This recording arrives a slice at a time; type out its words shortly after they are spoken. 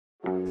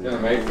Gonna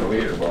make the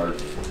leaderboard.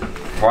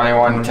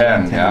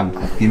 21-10, yeah.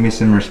 Give me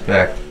some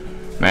respect.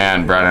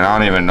 Man, Brennan, I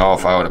don't even know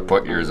if I would have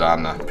put yours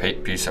on the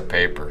piece of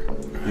paper.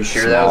 You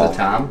sure that was a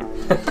Tom?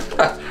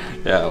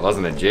 Yeah, it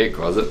wasn't a Jake,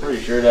 was it?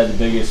 Pretty sure it had the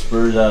biggest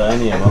spurs out of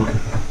any of them.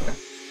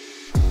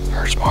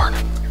 First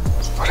morning.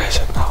 What is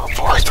it now?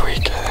 4th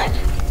week, I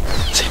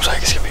think. Seems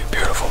like it's gonna be a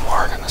beautiful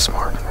morning this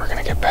morning. We're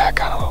gonna get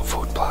back on a little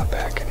food plot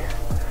back in here.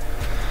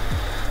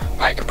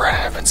 Mike and Brennan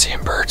have been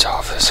seeing birds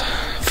off this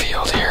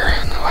field here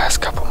in the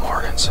last couple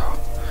mornings, so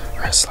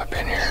we're gonna slip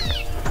in here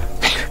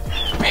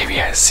and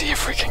maybe see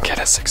if we can get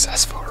a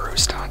successful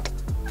roost hunt.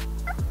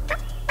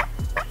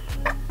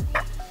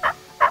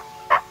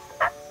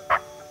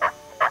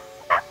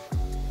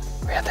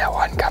 We had that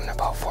one coming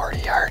about 40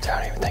 yards. I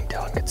don't even think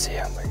Dylan could see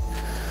him, but he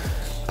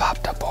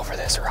popped up over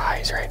this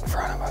rise right in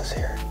front of us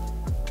here.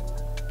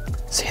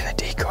 Seeing the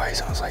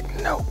decoys, I was like,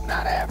 nope,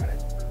 not having it.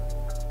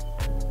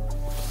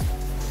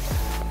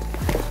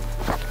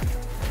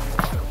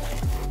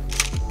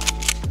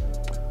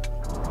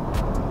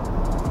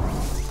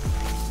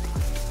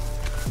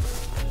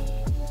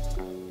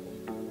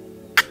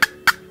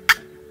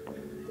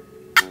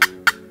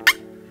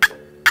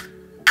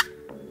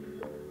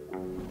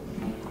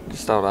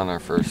 Just out on our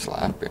first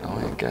lap, you know,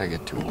 ain't gotta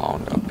get too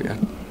wound up yet.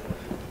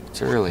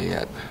 It's early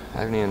yet. I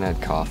haven't even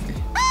had coffee.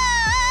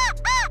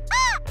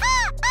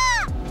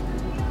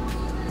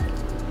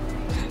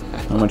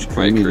 How much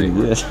cream did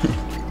you get?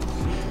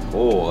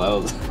 Oh,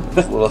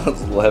 that was a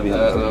little heavy.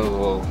 That was a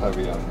little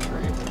heavy on the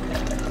cream.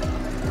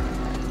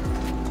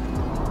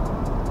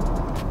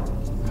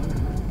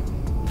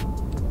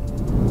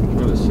 I'm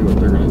gonna see what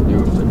they're gonna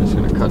do. If they're just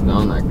gonna cut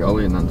down that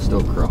gully and then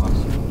still cross.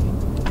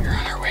 We're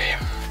on our way.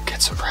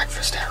 Get some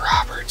breakfast at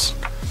Roberts.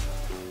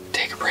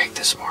 Take a break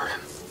this morning.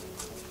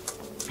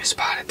 We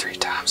spotted 3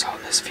 toms out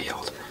in this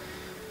field.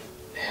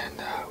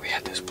 And we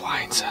had this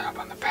blind set up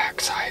on the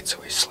back side, so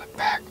we slipped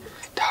back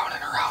down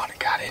and around and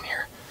got in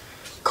here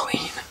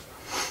clean.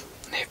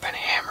 And they've been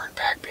hammering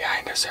back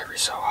behind us every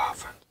so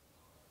often.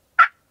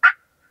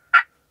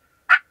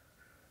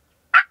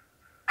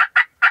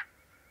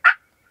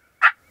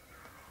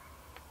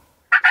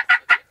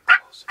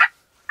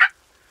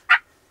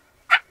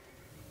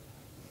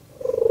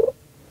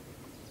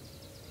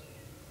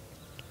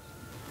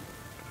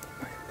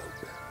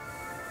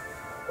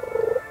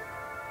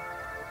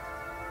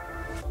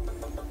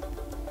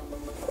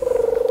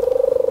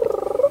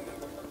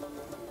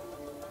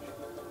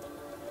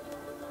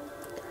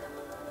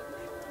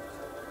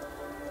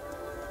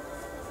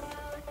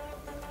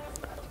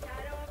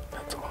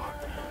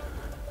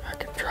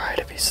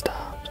 If he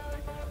stops,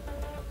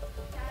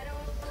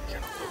 he's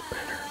gonna loop in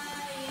her.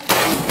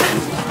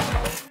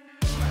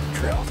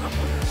 Trailed him.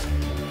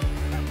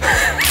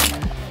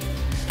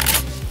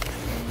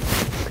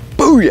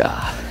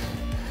 Booyah!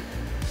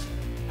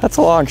 That's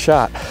a long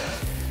shot.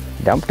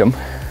 Dumped him.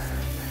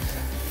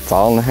 It's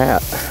all in the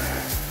hat.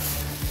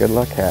 Good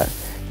luck hat.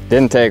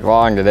 Didn't take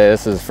long today.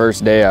 This is the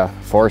first day of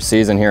 4th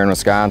season here in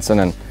Wisconsin,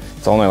 and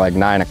it's only like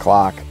 9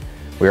 o'clock.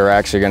 We were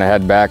actually gonna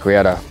head back. We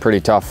had a pretty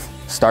tough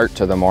start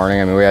to the morning.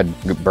 I mean, we had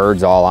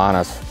birds all on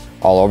us,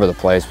 all over the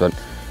place, but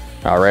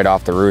right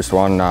off the roost,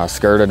 one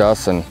skirted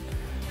us, and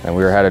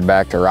we were headed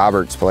back to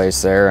Robert's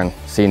place there and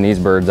seeing these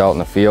birds out in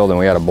the field, and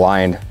we had a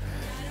blind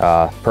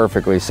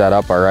perfectly set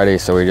up already,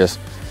 so we just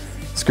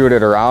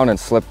scooted around and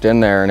slipped in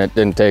there, and it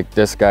didn't take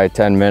this guy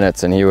 10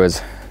 minutes, and he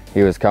was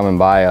coming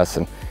by us,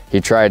 and he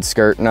tried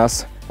skirting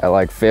us at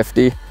like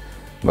 50,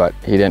 but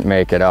he didn't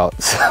make it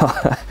out.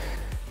 So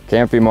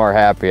can't be more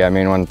happy. I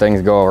mean, when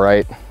things go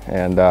right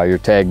and you're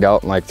tagged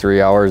out in like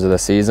 3 hours of the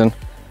season,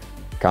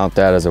 count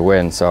that as a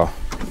win. So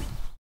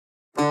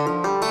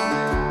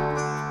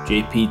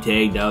JP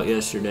tagged out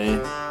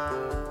yesterday.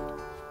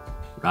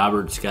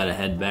 Robert's got to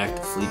head back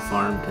to Fleet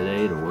Farm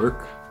today to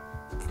work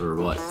for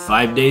what,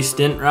 5-day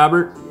stint,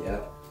 Robert?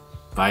 Yeah.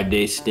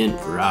 5-day stint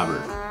for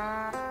Robert.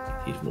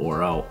 He's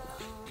wore out.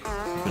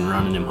 Been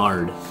running him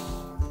hard.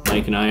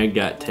 Mike and I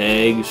got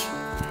tags.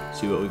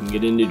 See what we can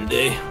get into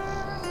today.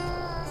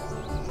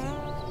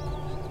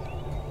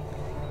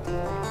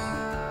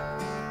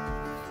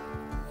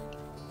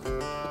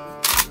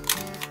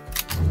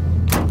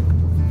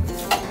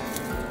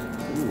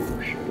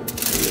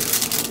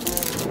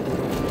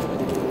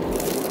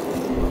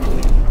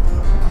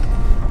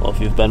 Well, if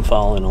you've been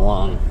following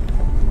along,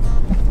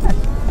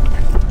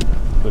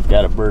 we've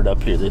got a bird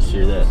up here this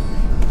year that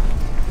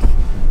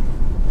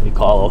we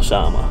call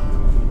Osama.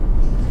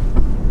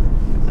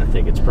 I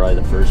think it's probably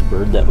the first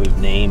bird that we've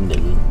named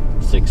in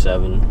 6,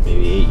 7,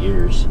 maybe 8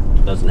 years.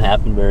 Doesn't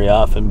happen very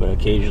often, but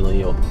occasionally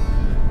you'll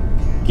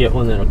get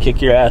one that'll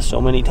kick your ass so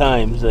many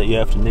times that you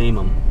have to name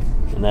them,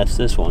 and that's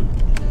this one.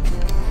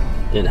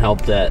 Didn't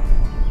help that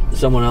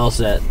someone else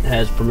that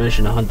has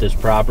permission to hunt this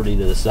property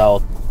to the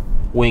south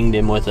winged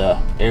him with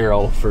a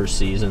arrow first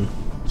season,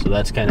 so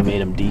that's kind of made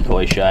him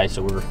decoy shy,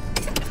 so we're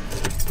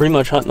pretty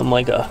much hunting him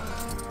like a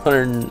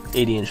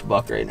 180-inch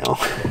buck right now.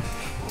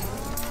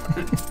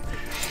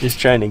 Just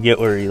trying to get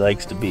where he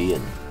likes to be,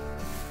 and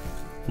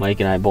Mike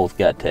and I both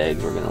got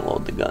tags. We're gonna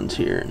load the guns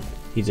here, and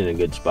he's in a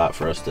good spot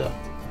for us to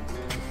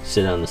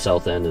sit on the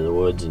south end of the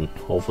woods, and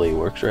hopefully he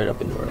works right up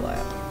into our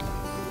lap.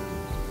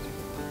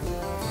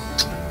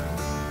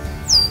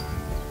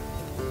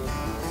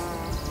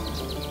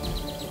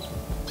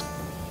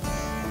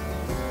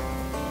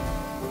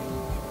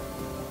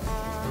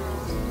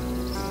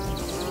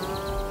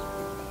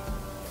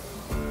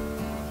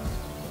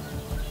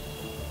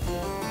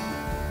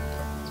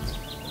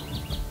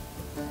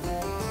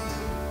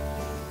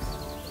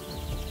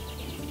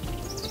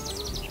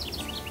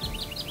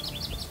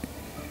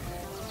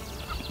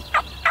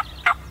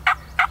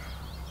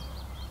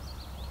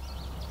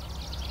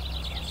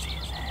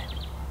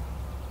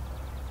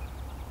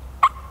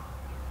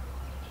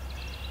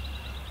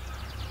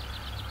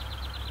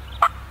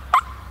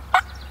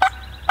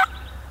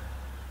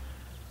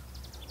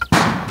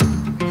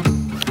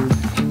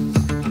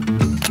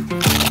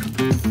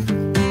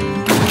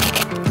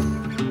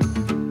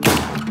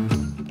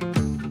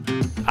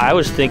 I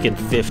was thinking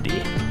 50.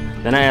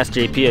 Then I asked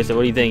JP, I said,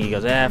 what do you think? He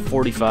goes,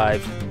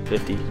 45,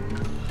 50.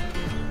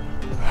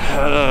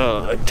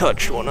 I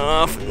touched one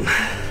off and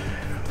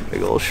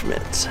big old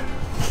Schmitz.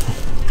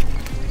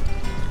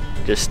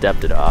 Just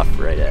stepped it off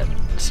right at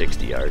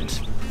 60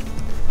 yards.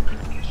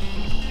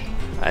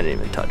 I didn't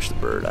even touch the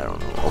bird, I don't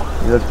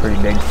know. You look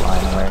pretty big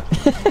flying away.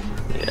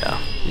 Yeah.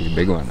 He's a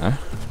big one, huh?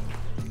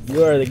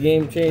 You are the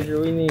game changer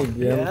we need,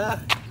 Jim. Yeah.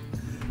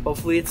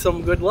 Hopefully it's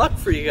some good luck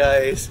for you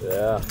guys.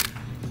 Yeah.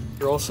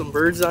 Throw some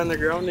birds on the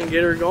ground and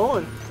get her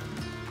going.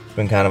 It's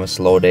been kind of a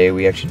slow day.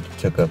 We actually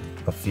took a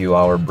few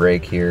hour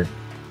break here,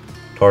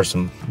 tore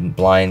some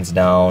blinds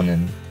down,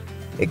 and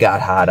it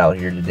got hot out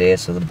here today,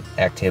 so the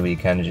activity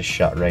kind of just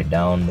shut right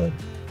down. But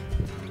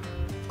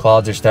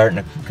clouds are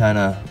starting to kind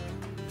of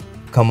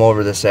come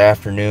over this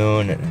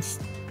afternoon, and it's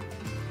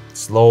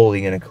slowly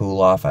going to cool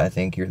off, I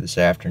think, here this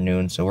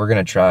afternoon. So we're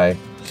going to try.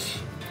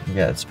 We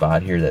got a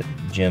spot here that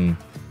Jim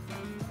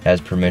has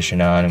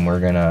permission on, and we're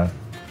going to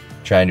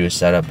try and do a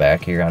setup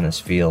back here on this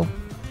field.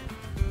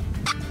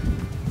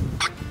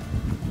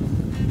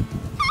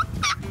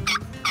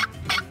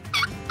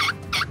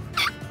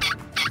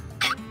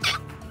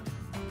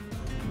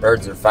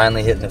 Birds are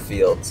finally hitting the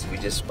fields. We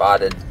just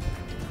spotted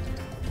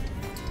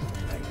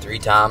like 3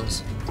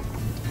 toms.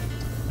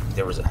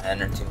 There was a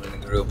hen or 2 in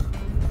the group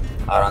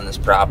out on this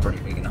property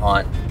we can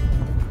hunt.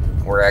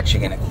 We're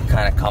actually going to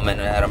kind of come in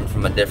at them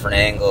from a different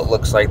angle. It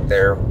looks like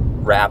they're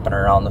wrapping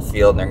around the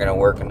field, and they're going to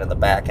work into the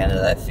back end of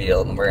that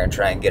field, and we're going to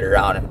try and get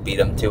around and beat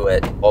them to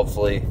it.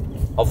 Hopefully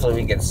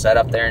we can set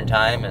up there in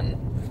time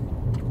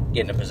and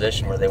get in a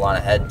position where they want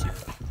to head to.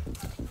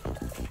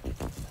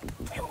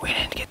 We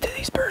didn't get to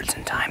these birds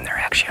in time. They're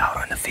actually out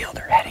on the field.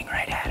 They're heading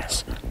right at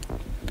us.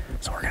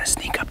 So we're going to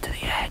sneak up to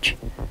the edge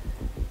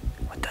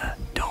with the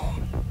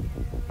dome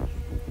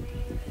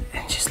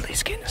and just at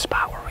least get in a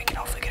spot where we can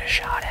hopefully get a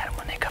shot at them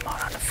when they come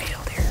out on the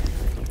field here.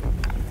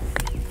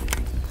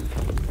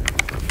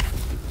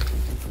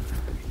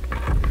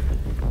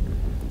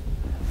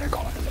 They're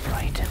going to the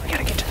right. We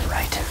gotta get to the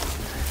right.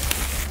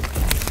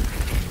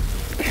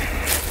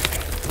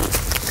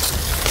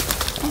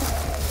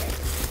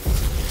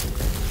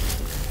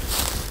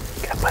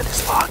 Get up by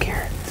this log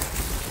here.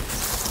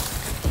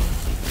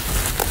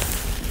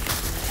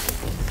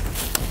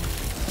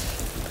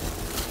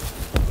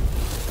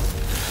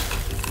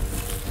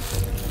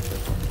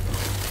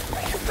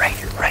 Right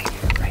here.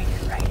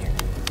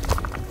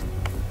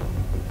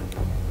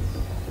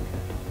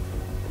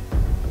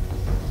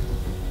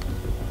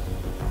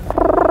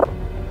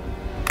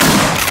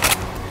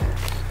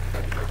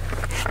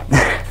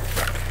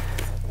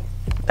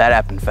 That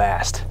happened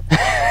fast.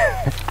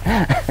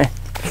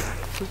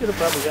 We could have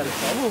probably got a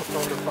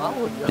phone to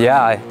follow you.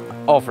 Yeah,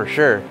 oh for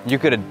sure. You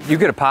could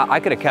have I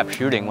could have kept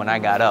shooting when I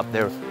got up.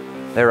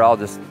 They were all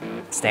just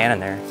standing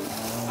there.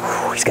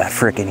 Whew, he's got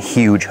freaking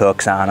huge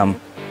hooks on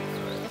him.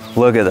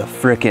 Look at the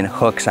freaking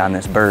hooks on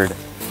this bird.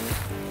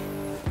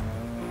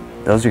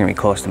 Those are gonna be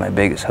close to my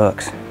biggest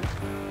hooks.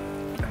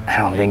 I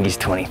don't think he's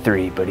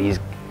 23, but he's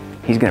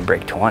gonna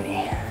break 20.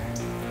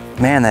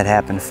 Man, that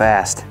happened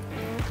fast.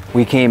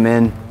 We came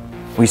in,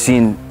 we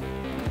seen,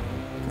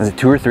 was it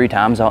 2 or 3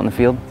 toms out in the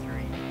field?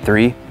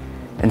 3,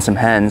 and some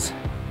hens.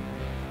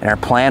 And our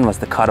plan was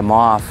to cut them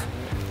off.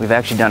 We've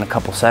actually done a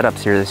couple setups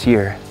here this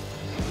year.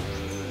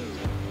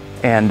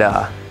 And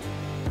our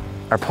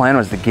plan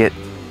was to get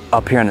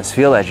up here on this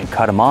field edge and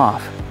cut them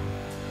off.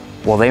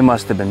 Well, they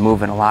must have been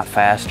moving a lot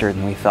faster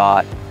than we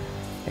thought.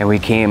 And we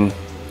came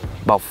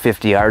about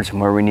 50 yards from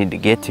where we needed to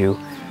get to,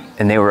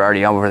 and they were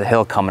already over the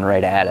hill coming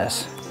right at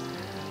us.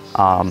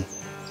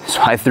 So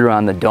I threw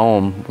on the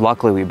dome.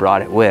 Luckily we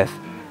brought it with.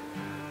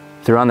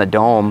 Threw on the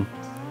dome,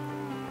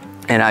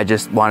 and I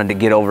just wanted to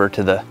get over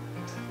to the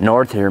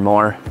north here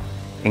more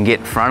and get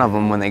in front of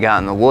them when they got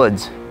in the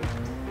woods.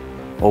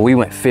 Well, we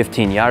went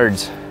 15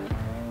 yards,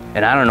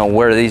 and I don't know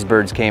where these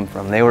birds came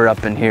from. They were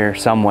up in here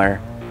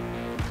somewhere,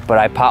 but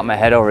I popped my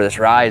head over this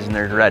rise, and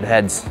there's red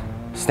heads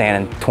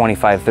standing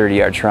 25, 30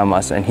 yards from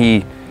us, and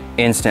he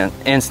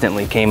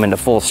instantly came into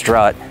full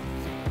strut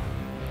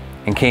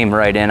and came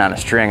right in on a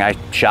string. I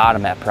shot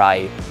him at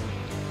probably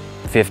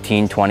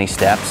 15, 20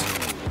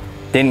 steps,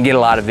 Didn't get a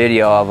lot of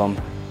video of them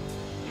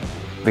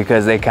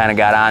because they kind of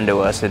got onto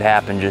us. It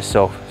happened just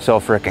so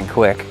freaking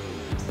quick.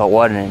 But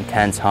what an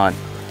intense hunt.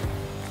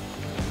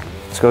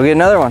 Let's go get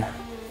another one.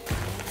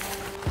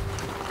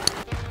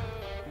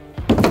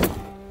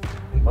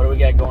 What do we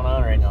got going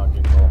on right now,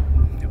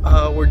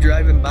 Jimbo? We're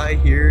driving by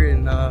here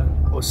and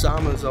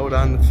Osama's out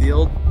on the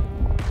field.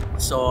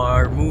 So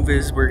our move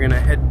is we're gonna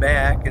head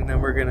back and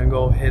then we're gonna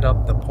go hit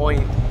up the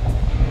point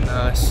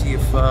and see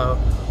if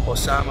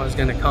Osama's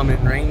gonna come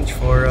in range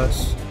for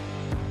us.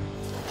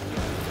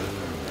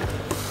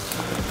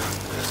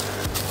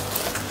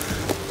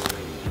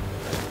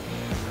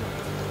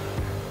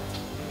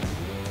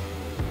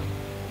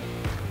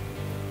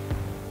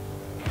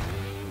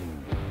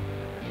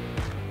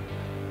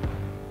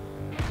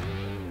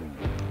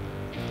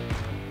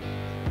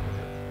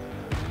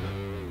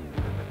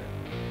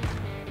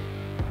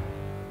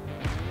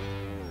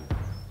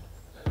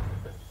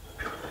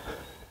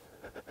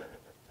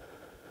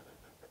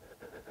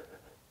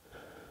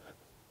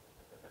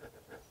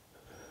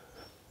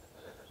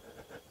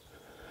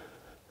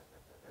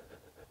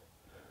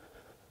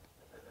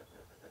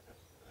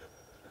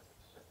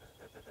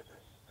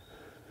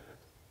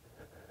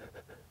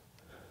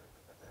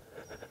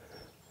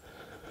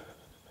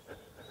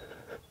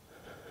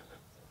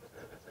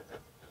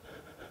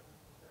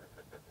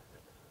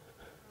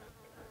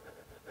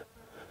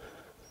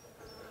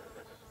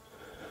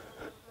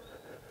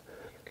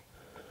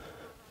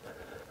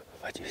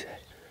 What'd you say?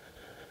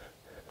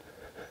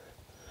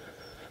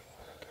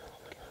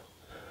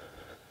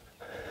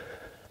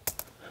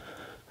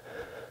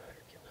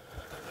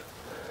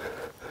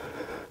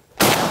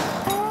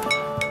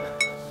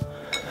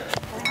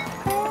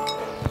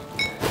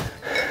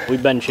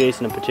 We've been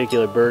chasing a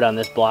particular bird on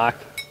this block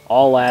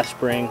all last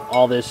spring,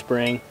 all this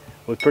spring.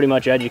 We've pretty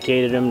much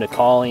educated them to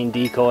calling,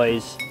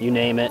 decoys, you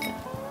name it.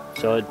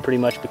 So it pretty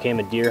much became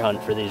a deer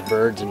hunt for these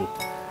birds. And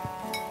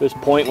this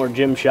point where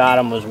Jim shot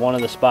them was one of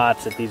the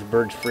spots that these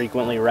birds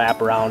frequently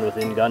wrap around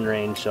within gun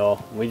range.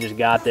 So we just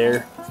got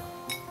there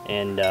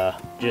and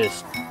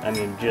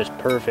just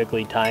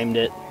perfectly timed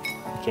it.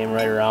 Came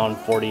right around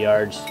 40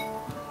 yards.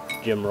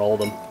 Jim rolled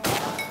them.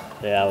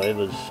 Yeah, it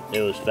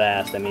was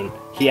fast. I mean,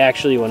 he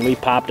actually, when we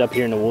popped up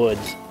here in the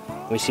woods,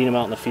 we seen him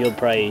out in the field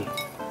probably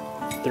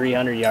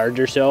 300 yards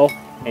or so,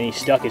 and he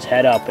stuck his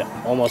head up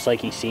almost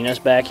like he seen us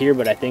back here,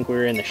 but I think we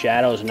were in the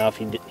shadows enough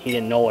he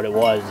didn't know what it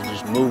was. It's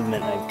just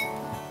movement.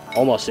 I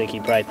almost think he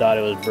probably thought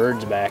it was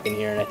birds back in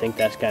here, and I think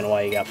that's kind of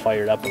why he got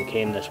fired up and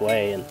came this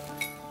way. And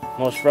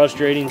most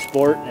frustrating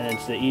sport, and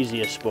it's the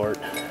easiest sport.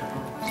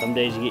 Some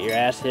days you get your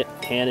ass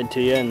handed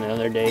to you, and the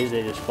other days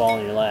they just fall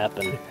in your lap,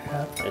 and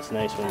it's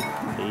nice when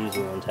the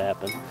easy ones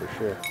happen, for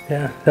sure.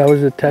 Yeah, that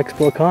was a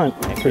textbook hunt,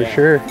 for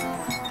sure.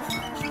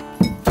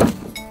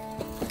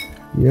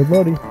 Yeah,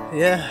 buddy.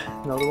 Yeah,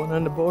 another one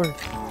on the board.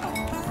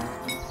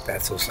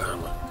 That's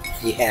Osama.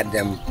 He had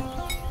them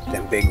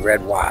big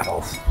red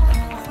wattles.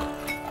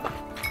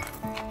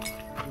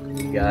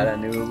 We got a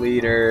new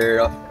leader,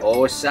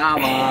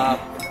 Osama.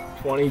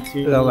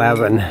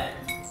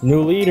 22-11.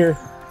 New leader.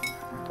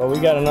 But we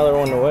got another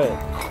one to win.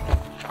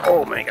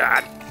 Oh my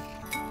God.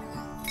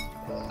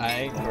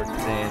 I or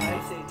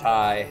saying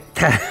tie.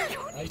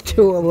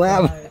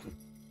 22-11.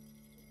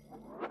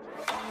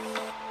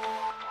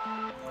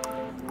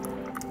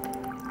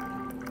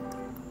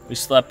 We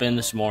slept in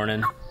this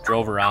morning,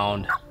 drove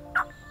around.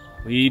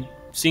 We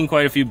seen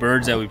quite a few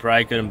birds that we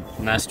probably could have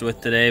messed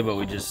with today, but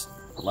we just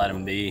let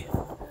them be.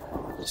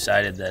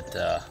 Decided that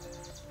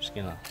just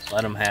gonna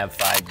let them have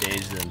 5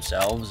 days to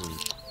themselves and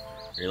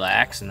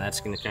relax, and that's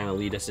gonna kind of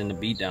lead us into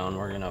beatdown.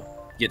 We're gonna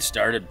get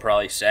started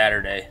probably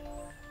Saturday.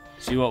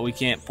 See what we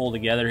can't pull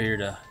together here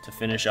to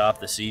finish off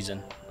the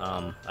season.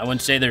 I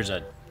wouldn't say there's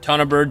a ton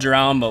of birds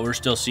around, but we're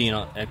still seeing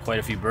quite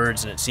a few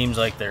birds, and it seems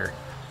like they're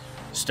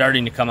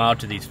starting to come out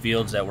to these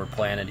fields that were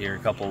planted here a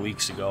couple of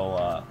weeks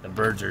ago. The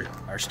birds are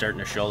starting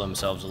to show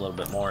themselves a little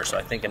bit more. So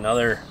I think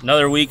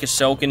another week of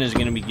soaking is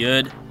gonna be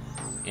good,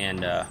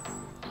 and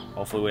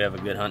hopefully we have a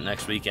good hunt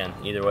next weekend.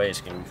 Either way,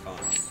 it's gonna be fun.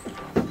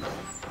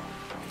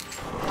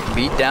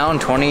 Beatdown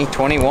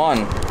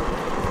 2021.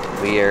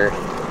 We are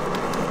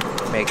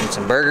making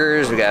some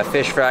burgers. We got a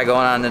fish fry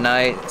going on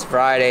tonight. It's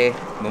Friday,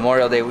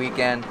 Memorial Day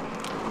weekend.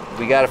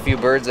 We got a few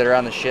birds that are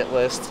on the shit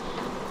list,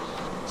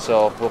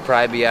 so we'll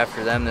probably be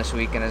after them this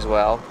weekend as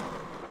well.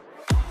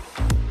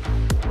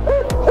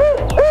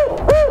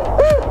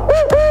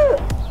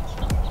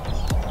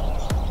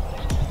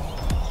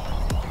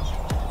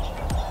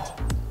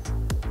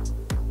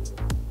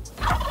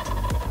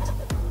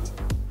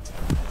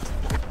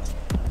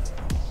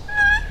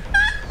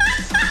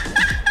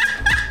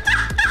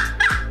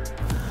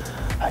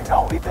 I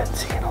know we've been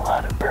seeing a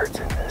lot of birds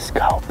in this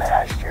cow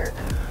pasture,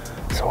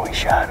 so we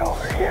shot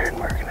over here and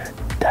we're gonna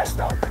test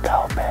out the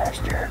cow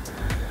pasture,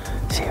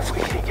 see if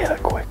we can get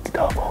a quick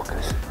double,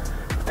 because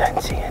we've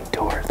been seeing 2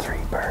 or 3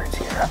 birds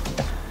here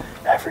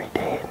every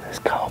day in this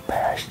cow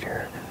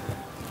pasture.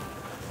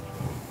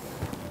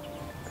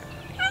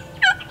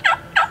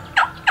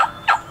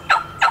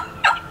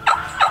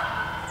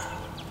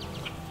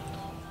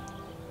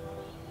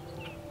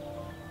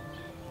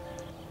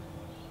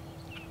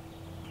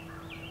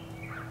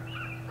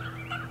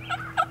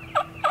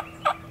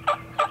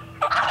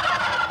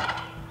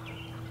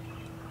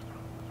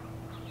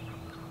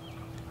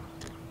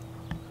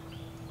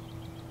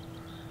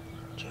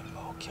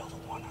 go kill the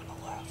one on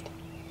the left.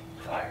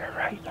 Fire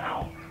right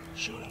now.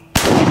 Shoot him.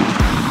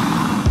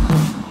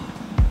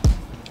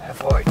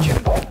 Avoid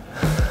Jimbo.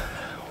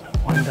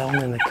 One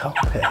down in the cow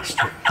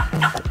pasture.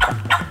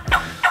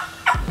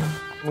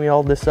 We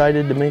all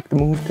decided to make the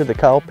move to the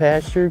cow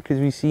pasture because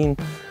we've seen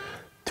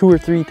 2 or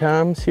 3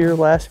 times here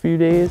last few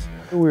days.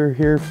 We were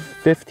here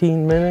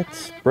 15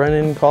 minutes.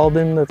 Brennan called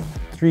in the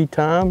 3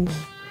 times.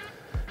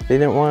 They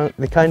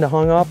kind of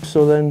hung up,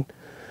 so then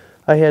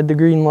I had the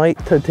green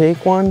light to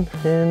take one,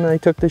 and I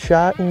took the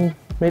shot and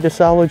made a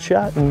solid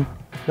shot, and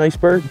nice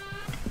bird.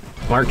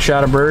 Mark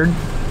shot a bird,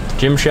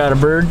 Jim shot a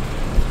bird.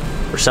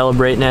 We're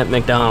celebrating at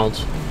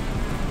McDonald's.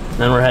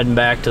 Then we're heading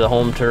back to the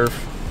home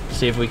turf,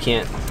 see if we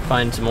can't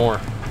find some more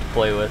to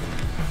play with.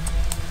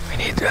 We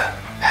need to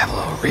have a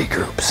little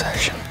regroup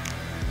session.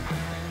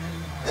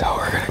 So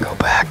we're gonna go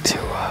back to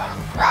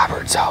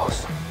Robert's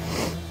house,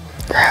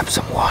 grab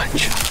some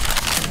lunch,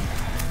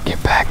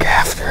 get back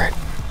after it.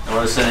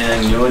 Notice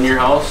anything new in your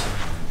house?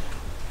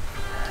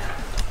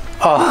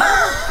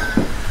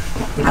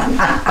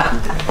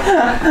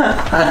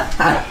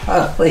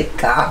 Holy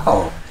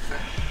cow.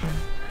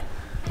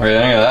 What do you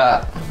think of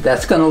that?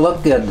 That's gonna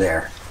look good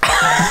there.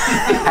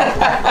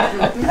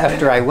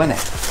 After I win it.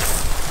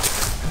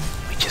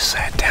 We just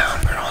sat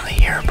down. We're only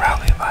here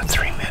probably about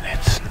 3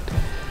 minutes.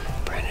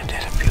 Brendan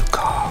did a few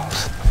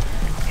calls,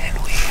 and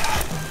we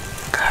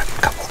got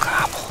a couple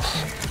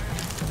gobbles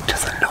to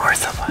the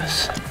north of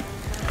us.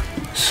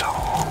 So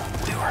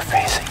we were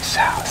facing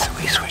south, so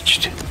we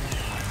switched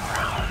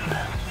around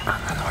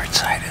on the north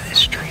side of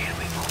this tree, and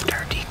we moved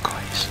our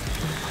decoys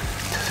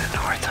to the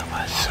north of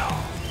us. So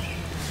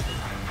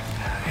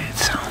it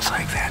sounds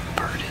like that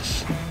bird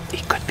he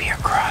could be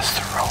across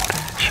the road,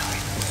 actually.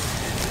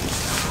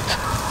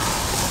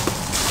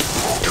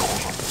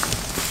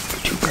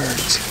 Two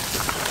birds.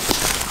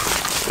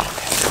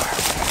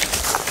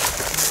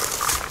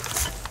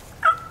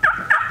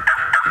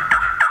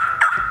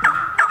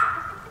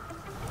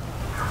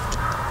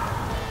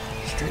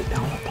 Straight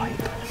down the pipe.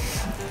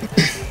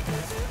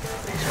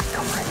 They should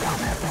come right down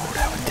that road,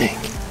 I would think.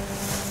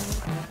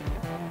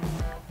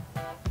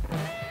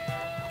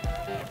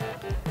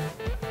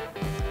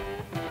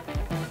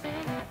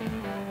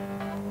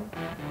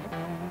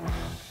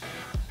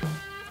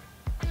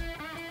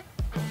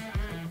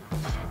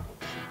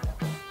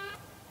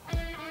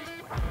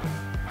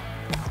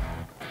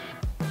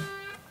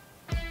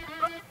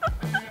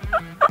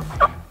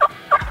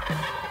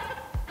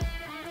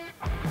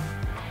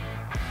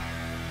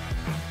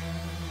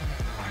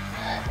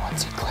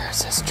 Once he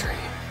clears this tree.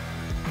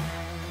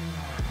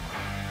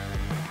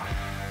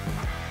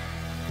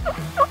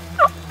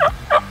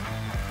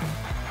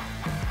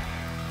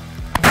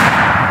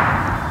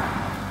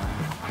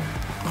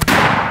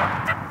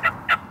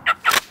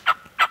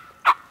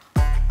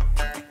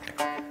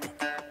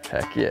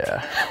 Heck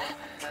yeah.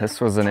 This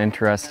was an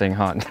interesting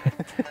hunt.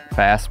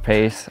 Fast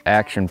pace,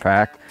 action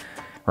packed.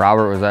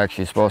 Robert was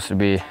actually supposed to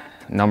be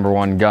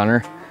 #1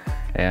 gunner.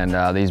 And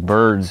these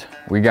birds,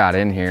 we got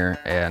in here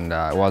and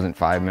it wasn't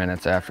 5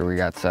 minutes after we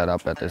got set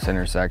up at this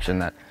intersection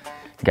that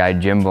guy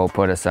Jimbo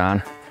put us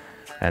on.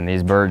 And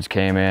these birds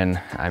came in,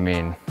 I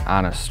mean,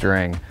 on a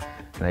string.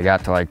 And they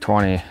got to like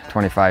 20,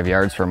 25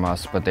 yards from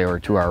us, but they were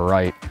to our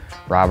right.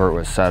 Robert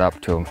was set up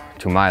to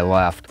my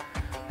left,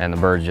 and the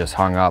birds just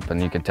hung up,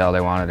 and you could tell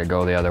they wanted to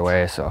go the other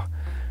way. So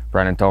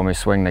Brennan told me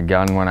swing the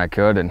gun when I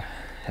could, and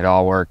it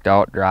all worked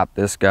out. Dropped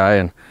this guy,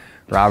 and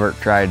Robert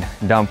tried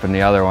dumping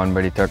the other one,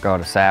 but he took out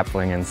a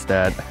sapling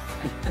instead.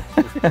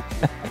 We're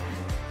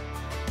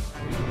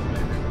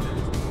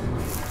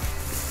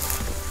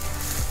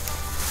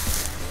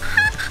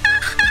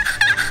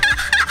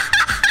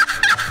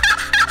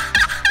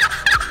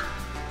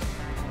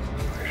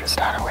just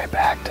on our way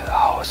back to the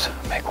house.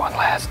 Make one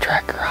last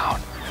trek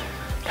around.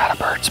 Got a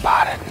bird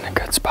spotted in a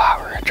good spot.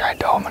 We're gonna try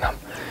doming him.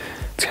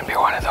 It's gonna be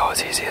one of those.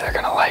 He's either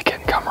gonna like it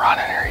and come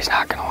running, or he's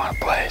not gonna want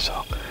to play.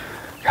 So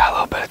got a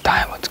little bit of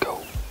time. Let's go.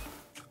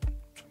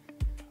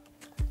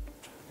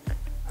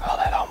 Well,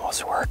 that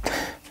almost worked.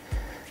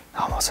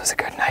 Almost was a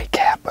good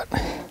nightcap, but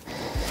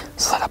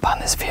slid up on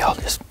this field.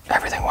 Just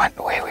everything went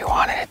the way we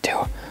wanted it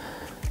to.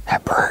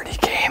 That bird, he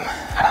came,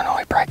 I don't know,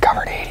 he probably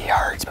covered 80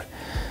 yards, but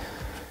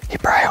he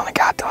probably only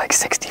got to like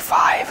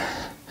 65.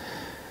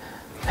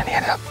 And he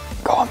ended up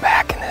going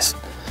back in this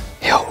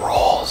hill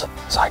rolls,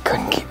 so I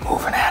couldn't keep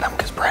moving at him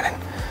because Brennan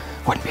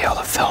wouldn't be able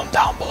to film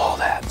down below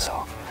that.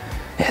 So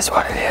it is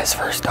what it is.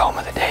 First dome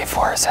of the day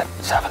for us at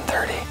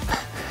 7:30.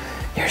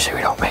 Usually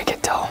we don't make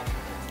it till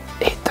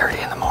 8:30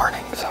 in the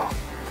morning, so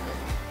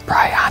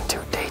probably on to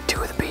day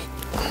 2 of the beat.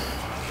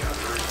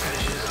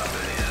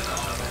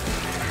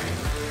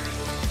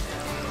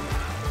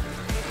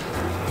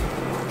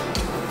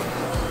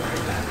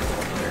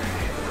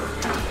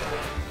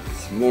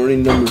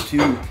 Morning number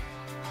 2.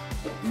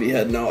 Be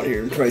heading out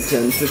here in probably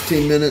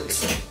 10-15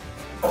 minutes.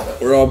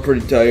 We're all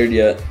pretty tired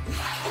yet.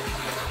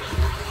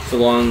 It's a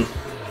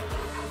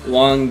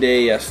long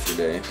day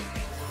yesterday.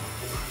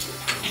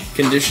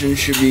 Conditions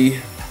should be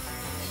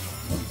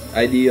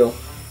ideal.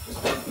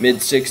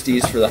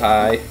 Mid-60s for the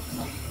high.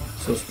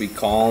 Supposed to be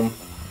calm.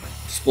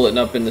 Splitting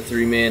up into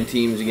 3-man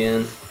teams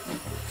again.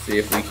 See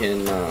if we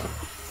can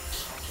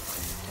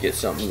get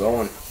something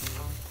going.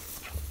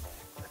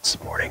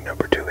 It's morning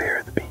number 2 here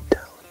at the beat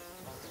down.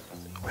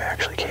 We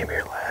actually came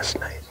here last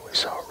night and we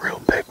saw a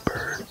real big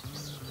bird.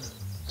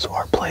 So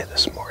our play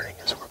this morning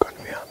is we're going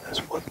to be on this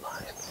wood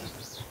line.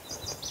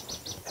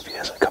 If he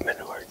doesn't come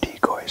into our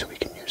decoys, we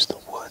can use the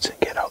woods and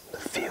get out in the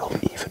field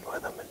even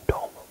with him and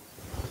dome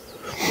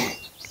him.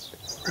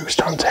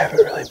 Roost hunts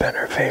haven't really been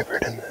our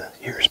favorite in the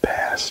years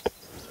past.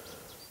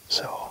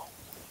 So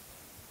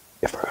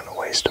if we're going to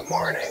waste a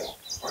morning,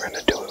 we're going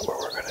to do it where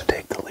we're going to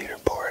take the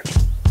leaderboard.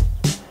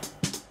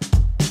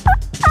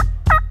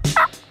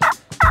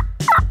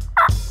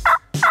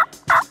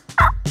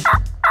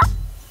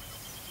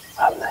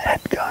 I'm the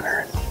head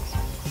gunner and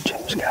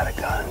Jim's got a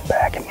gun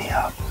backing me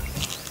up.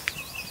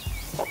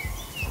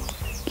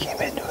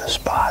 Came into a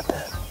spot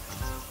that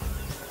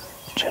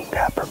Jim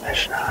got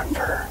permission on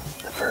for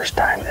the first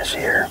time this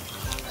year.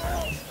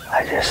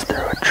 I just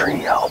threw a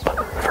tree yelp,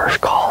 first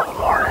call of the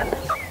morning,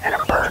 and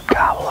a bird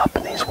gobble up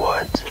in these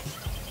woods.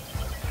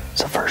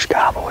 It's the first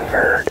gobble we've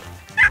heard.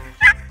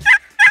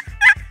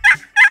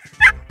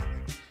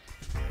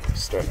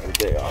 Starting the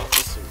day off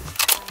with some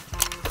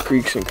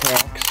creaks and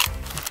cracks.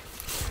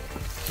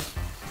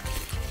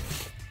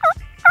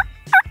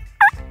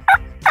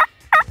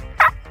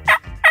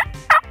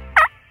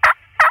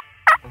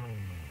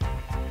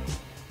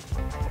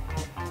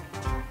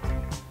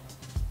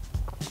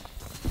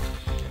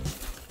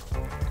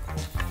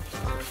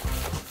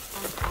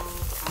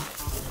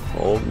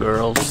 Old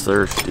girl's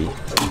thirsty.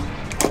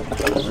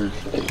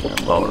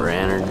 About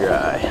ran her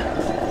dry.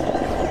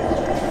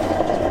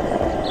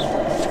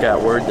 Just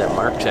got word that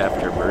Mark's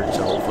after a bird,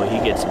 so hopefully he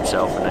gets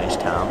himself a nice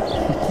tom.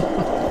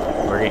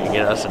 We're gonna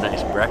get us a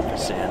nice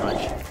breakfast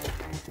sandwich.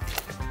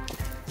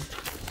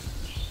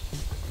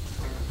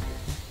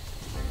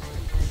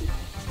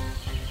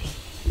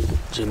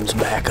 Jim's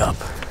back up,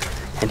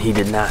 and he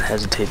did not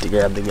hesitate to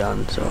grab the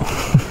gun, so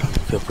I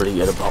feel pretty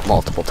good about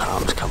multiple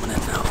toms coming in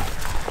now.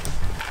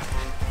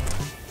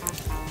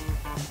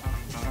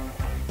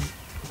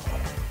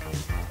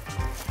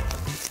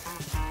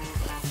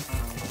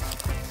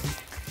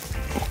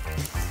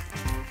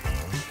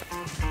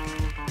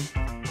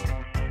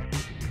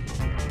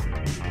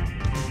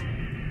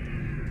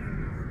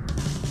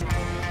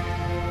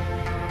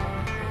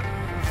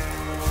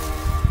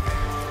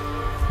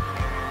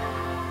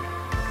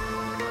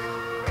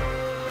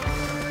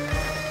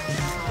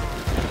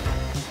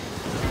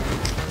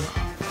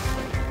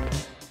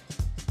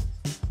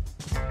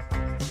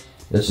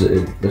 This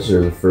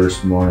is the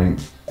first morning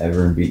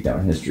ever in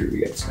beatdown history we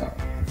got snow.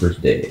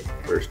 First day.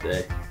 First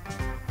day.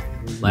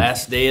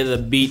 Last day of the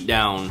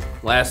beatdown.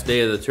 Last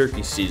day of the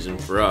turkey season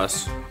for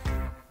us.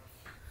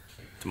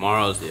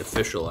 Tomorrow is the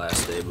official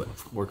last day, but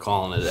we're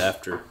calling it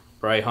after.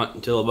 Probably hunt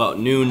until about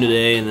noon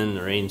today, and then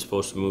the rain's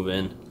supposed to move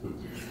in.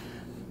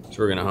 So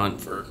we're gonna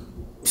hunt for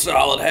a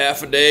solid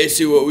half a day,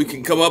 see what we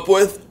can come up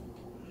with.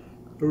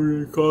 We're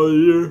gonna call it a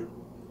year.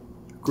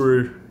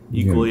 We're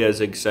equally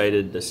as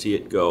excited to see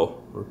it go.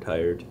 We're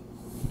tired.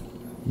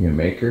 You gonna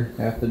make her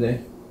half the day?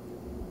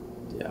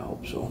 Yeah, I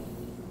hope so.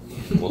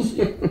 We'll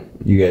see.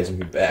 You guys will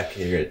be back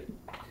here at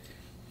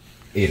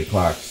 8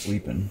 o'clock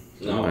sleeping.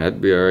 No, That'd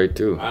be all right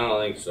too. I don't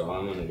think so.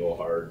 I'm gonna go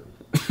hard.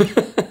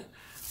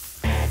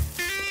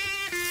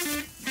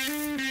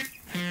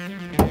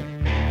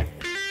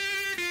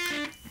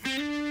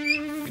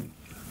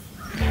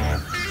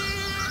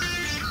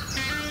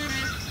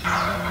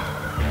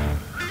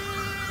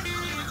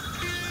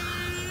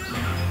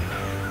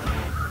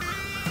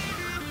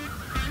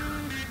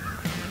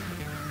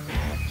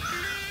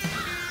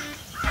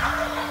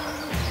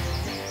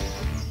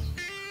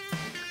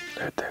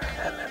 Right there,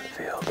 and in the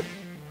field.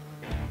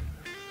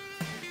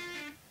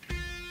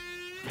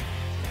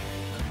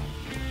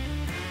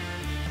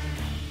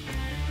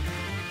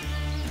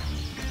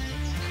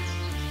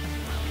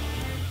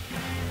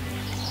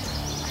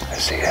 I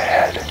see a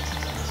head.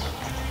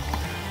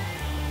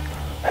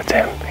 That's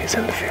him. He's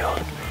in the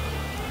field.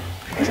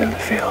 He's in the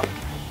field.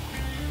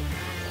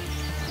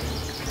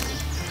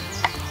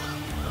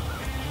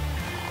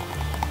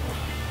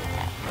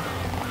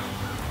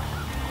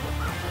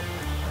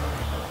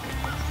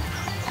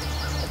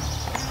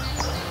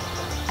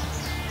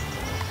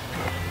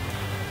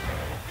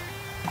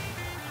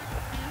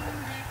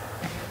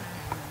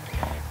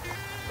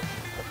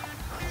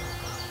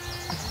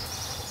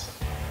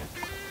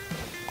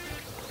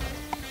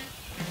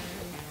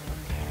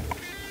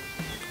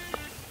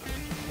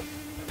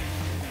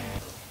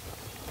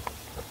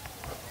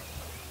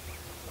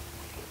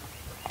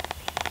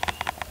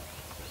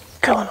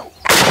 Killing him.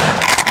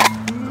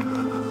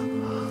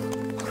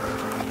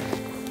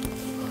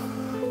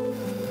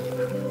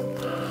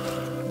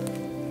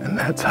 And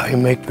that's how you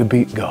make the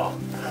beat go.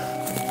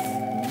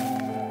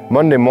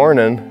 Monday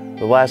morning,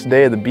 the last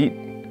day of the beat,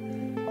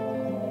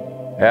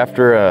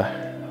 after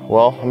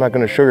well, I'm not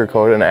gonna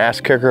sugarcoat it, an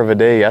ass kicker of a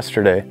day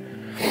yesterday.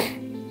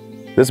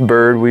 This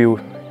bird we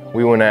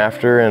went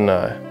after and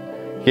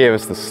he gave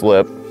us the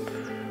slip.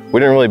 we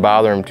didn't really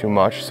bother them too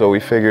much, so we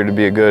figured it'd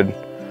be a good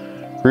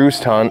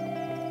roost hunt.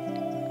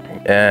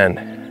 And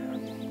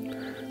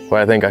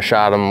well, I think I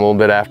shot him a little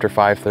bit after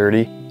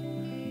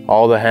 5:30.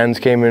 All the hens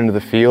came into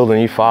the field and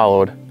he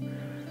followed.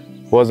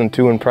 Wasn't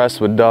too impressed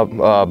with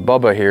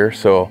Bubba here,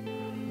 so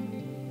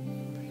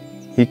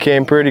he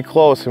came pretty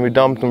close and we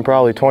dumped him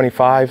probably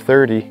 25,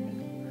 30.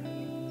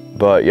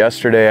 But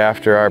yesterday,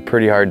 after our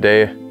pretty hard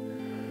day,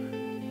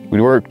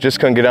 just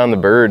couldn't get on the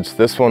birds.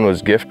 This one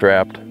was gift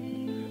wrapped.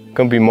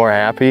 Couldn't be more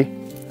happy.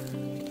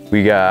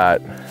 We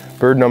got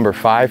bird number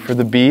 5 for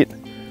the beat.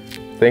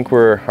 I think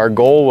our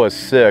goal was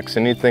 6.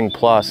 Anything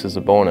plus is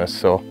a bonus.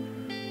 So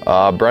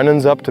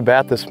Brennan's up to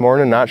bat this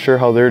morning. Not sure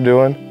how they're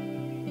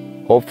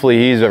doing. Hopefully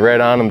he's right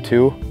on them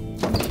too.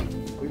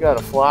 We got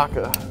a flock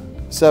of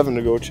 7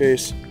 to go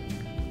chase.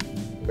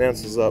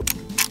 Vance is up.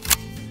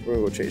 We're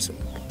gonna go chase him.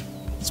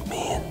 It's me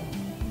and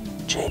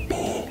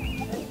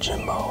JP and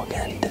Jimbo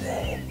again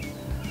today.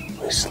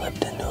 We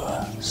slipped into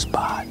a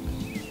spot.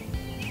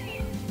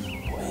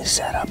 We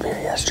sat up here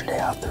yesterday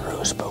off the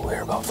roost, but we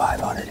were about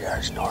 500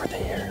 yards north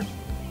of here.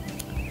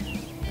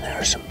 And there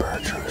were some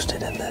birds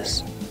roosted in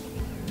this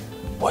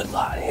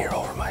woodlot here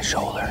over my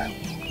shoulder.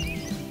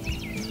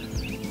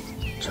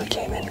 So we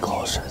came in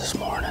closer this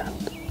morning.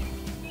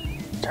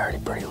 It's already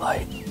pretty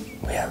light.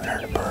 We haven't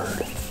heard a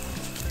bird.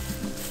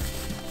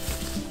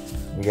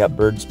 We got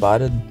birds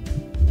spotted.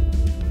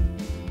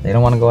 They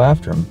don't want to go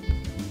after them,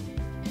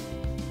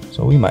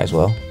 so we might as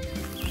well.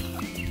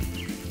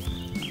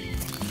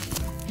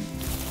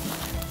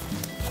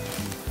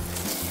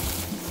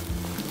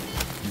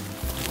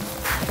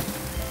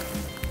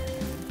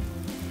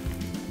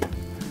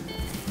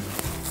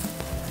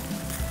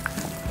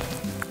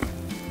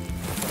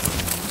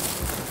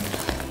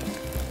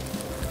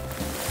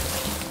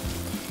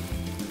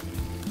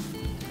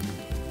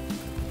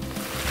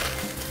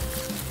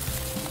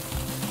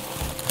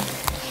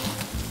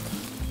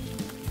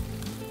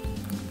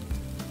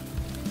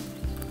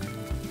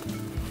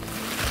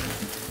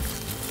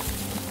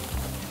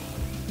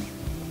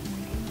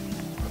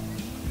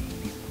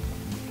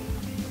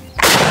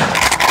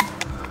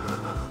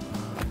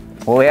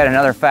 Well, we had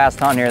another fast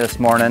hunt here this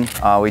morning.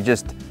 We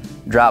just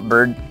dropped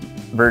bird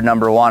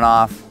number 1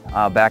 off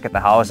back at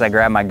the house. I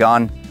grabbed my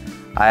gun.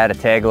 I had a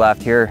tag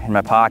left here in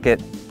my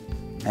pocket,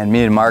 and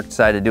me and Mark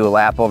decided to do a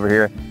lap over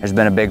here. There's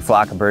been a big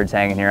flock of birds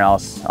hanging here all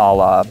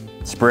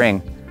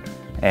spring,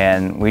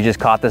 and we just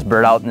caught this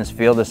bird out in this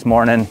field this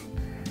morning.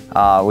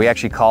 We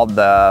actually called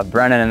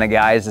Brennan and the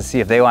guys to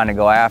see if they wanted to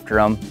go after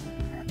him,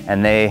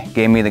 and they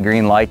gave me the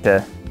green light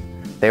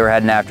they were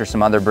heading after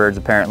some other birds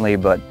apparently,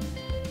 but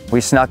we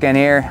snuck in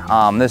here.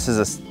 This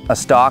is a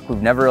stalk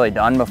we've never really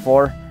done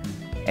before,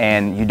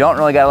 and you don't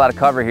really got a lot of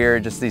cover here,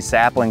 just these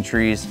sapling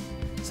trees.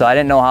 So I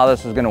didn't know how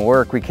this was gonna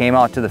work. We came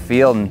out to the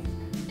field and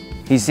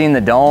he's seen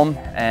the dome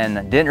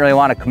and didn't really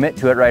want to commit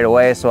to it right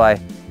away, so I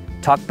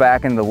tucked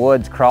back into the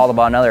woods, crawled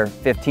about another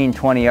 15,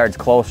 20 yards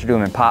closer to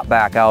him and popped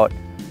back out.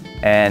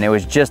 And it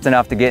was just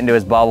enough to get into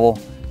his bubble,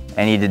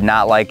 and he did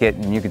not like it.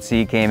 And you could see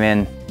he came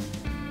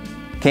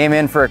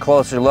in for a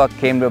closer look,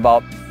 came to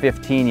about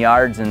 15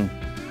 yards and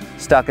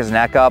stuck his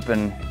neck up,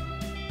 and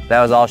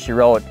that was all she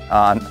wrote.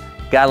 Got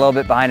a little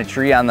bit behind a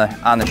tree on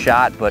the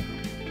shot, but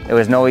it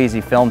was no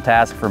easy film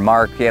task for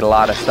Mark. He had a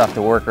lot of stuff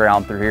to work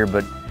around through here,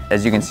 but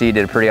as you can see, he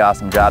did a pretty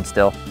awesome job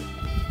still.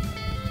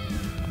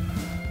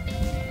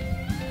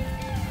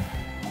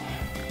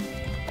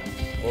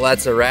 Well,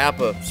 that's a wrap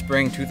of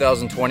spring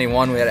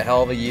 2021. We had a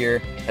hell of a year,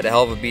 had a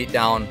hell of a beat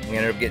down. We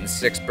ended up getting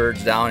 6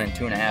 birds down in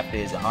 2.5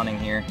 days of hunting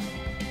here.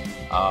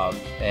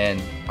 And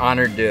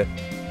honored to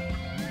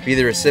be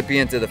the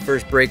recipient of the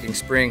first Breaking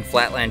Spring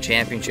Flatland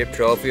Championship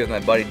trophy with my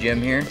buddy Jim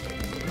here.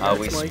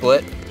 We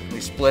split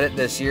it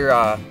this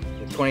year,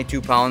 22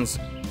 pounds,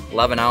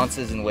 11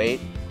 ounces in weight.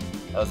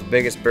 That was the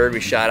biggest bird we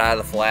shot out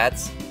of the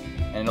flats,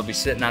 and it'll be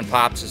sitting on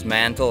Pops'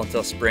 mantle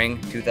until spring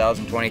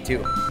 2022.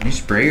 Did you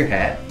spray your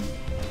hat?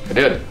 I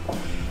did,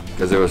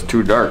 because it was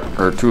too dark,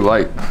 or too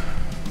light.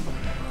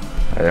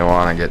 I didn't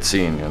want to get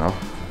seen, you know.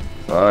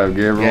 So I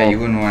gave her. Yeah, you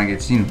wouldn't want to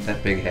get seen with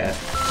that big hat.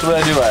 So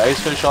what I do, I ice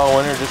fish all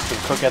winter just to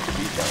cook at the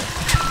beach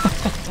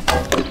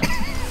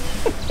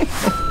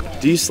down.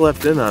 D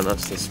slept in on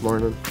us this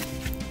morning.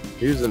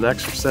 He was an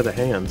extra set of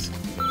hands.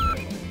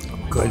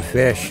 Good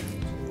fish.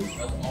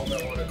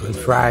 Good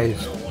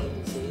fries.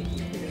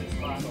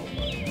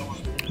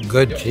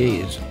 Good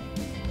cheese.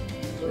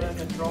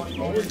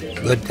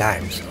 Good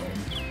times.